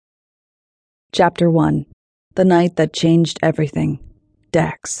Chapter 1. The Night That Changed Everything.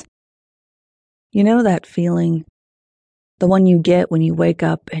 Dax. You know that feeling? The one you get when you wake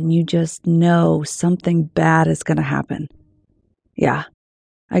up and you just know something bad is going to happen. Yeah,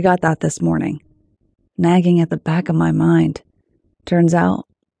 I got that this morning. Nagging at the back of my mind. Turns out,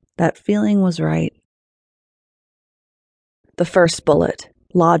 that feeling was right. The first bullet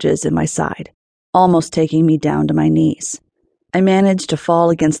lodges in my side, almost taking me down to my knees. I manage to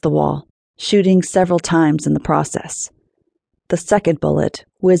fall against the wall, shooting several times in the process. The second bullet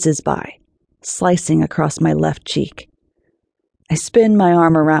whizzes by, slicing across my left cheek. I spin my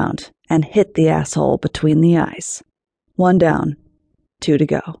arm around and hit the asshole between the eyes. 1 down, 2 to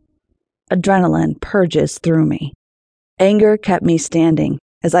go. Adrenaline purges through me. Anger kept me standing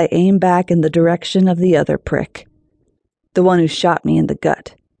as I aim back in the direction of the other prick, the one who shot me in the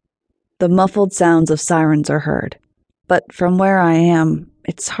gut. The muffled sounds of sirens are heard, but from where I am,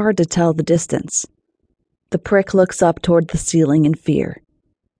 it's hard to tell the distance. The prick looks up toward the ceiling in fear.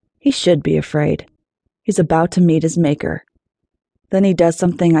 He should be afraid. He's about to meet his maker. Then he does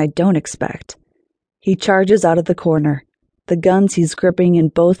something I don't expect. He charges out of the corner. The guns he's gripping in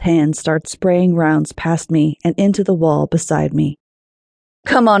both hands start spraying rounds past me and into the wall beside me.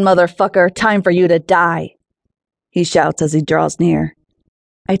 "Come on, motherfucker, time for you to die," he shouts as he draws near.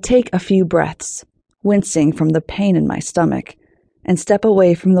 I take a few breaths, wincing from the pain in my stomach, and step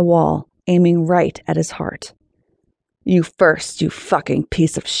away from the wall, aiming right at his heart. "You first, you fucking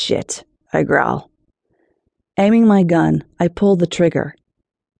piece of shit," I growl. Aiming my gun, I pull the trigger,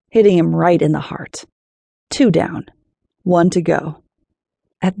 hitting him right in the heart. 2 down, 1 to go.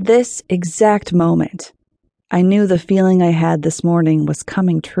 At this exact moment, I knew the feeling I had this morning was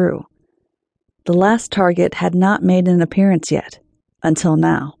coming true. The last target had not made an appearance yet, until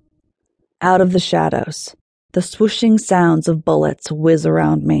now. Out of the shadows, the swooshing sounds of bullets whiz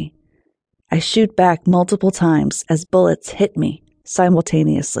around me. I shoot back multiple times as bullets hit me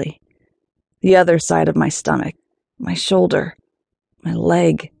simultaneously. The other side of my stomach, my shoulder, my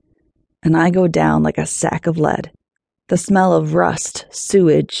leg, and I go down like a sack of lead. The smell of rust,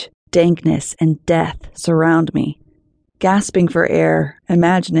 sewage, dankness, and death surround me. Gasping for air,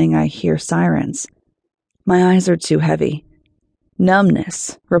 imagining I hear sirens. My eyes are too heavy.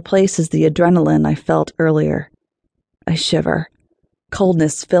 Numbness replaces the adrenaline I felt earlier. I shiver,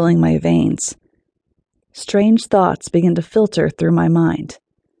 coldness filling my veins. Strange thoughts begin to filter through my mind.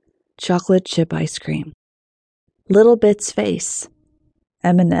 Chocolate chip ice cream. Little Bit's face.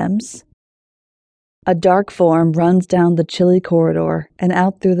 M&Ms. A dark form runs down the chilly corridor and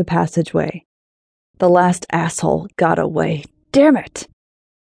out through the passageway. The last asshole got away. Damn it!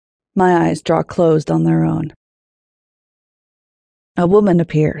 My eyes draw closed on their own. A woman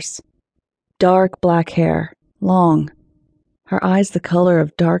appears. Dark black hair, long. Her eyes the color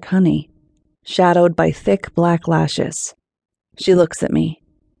of dark honey, shadowed by thick black lashes. She looks at me.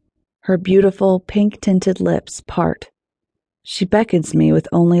 Her beautiful pink-tinted lips part. She beckons me with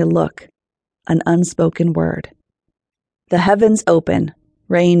only a look, an unspoken word. The heavens open.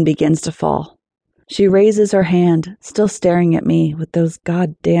 Rain begins to fall. She raises her hand, still staring at me with those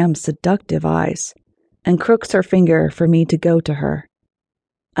goddamn seductive eyes, and crooks her finger for me to go to her.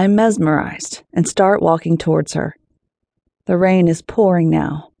 I'm mesmerized and start walking towards her. The rain is pouring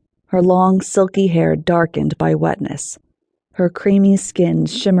now, her long silky hair darkened by wetness, her creamy skin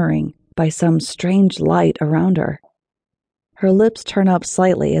shimmering by some strange light around her. Her lips turn up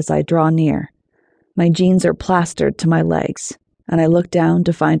slightly as I draw near. My jeans are plastered to my legs, and I look down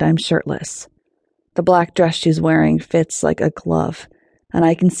to find I'm shirtless. The black dress she's wearing fits like a glove, and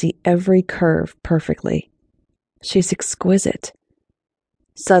I can see every curve perfectly. She's exquisite.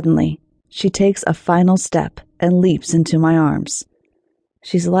 Suddenly, she takes a final step and leaps into my arms.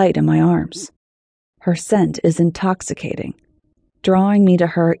 She's light in my arms. Her scent is intoxicating, drawing me to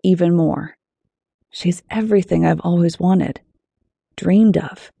her even more. She's everything I've always wanted, dreamed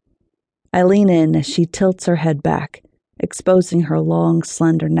of. I lean in as she tilts her head back, exposing her long,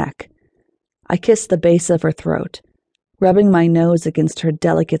 slender neck. I kiss the base of her throat, rubbing my nose against her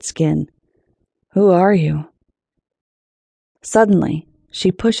delicate skin. "Who are you?" Suddenly, she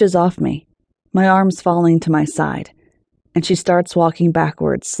pushes off me, my arms falling to my side, and she starts walking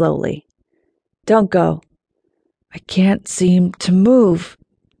backwards slowly. "Don't go." "I can't seem to move."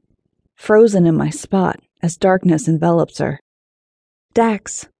 Frozen in my spot as darkness envelops her.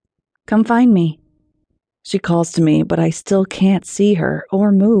 "Dax, come find me." She calls to me, but I still can't see her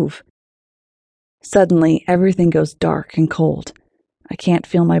or move. Suddenly, everything goes dark and cold. I can't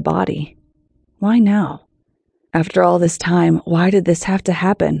feel my body. Why now? After all this time, why did this have to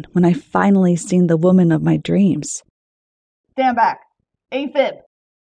happen when I finally seen the woman of my dreams? Stand back. AFib.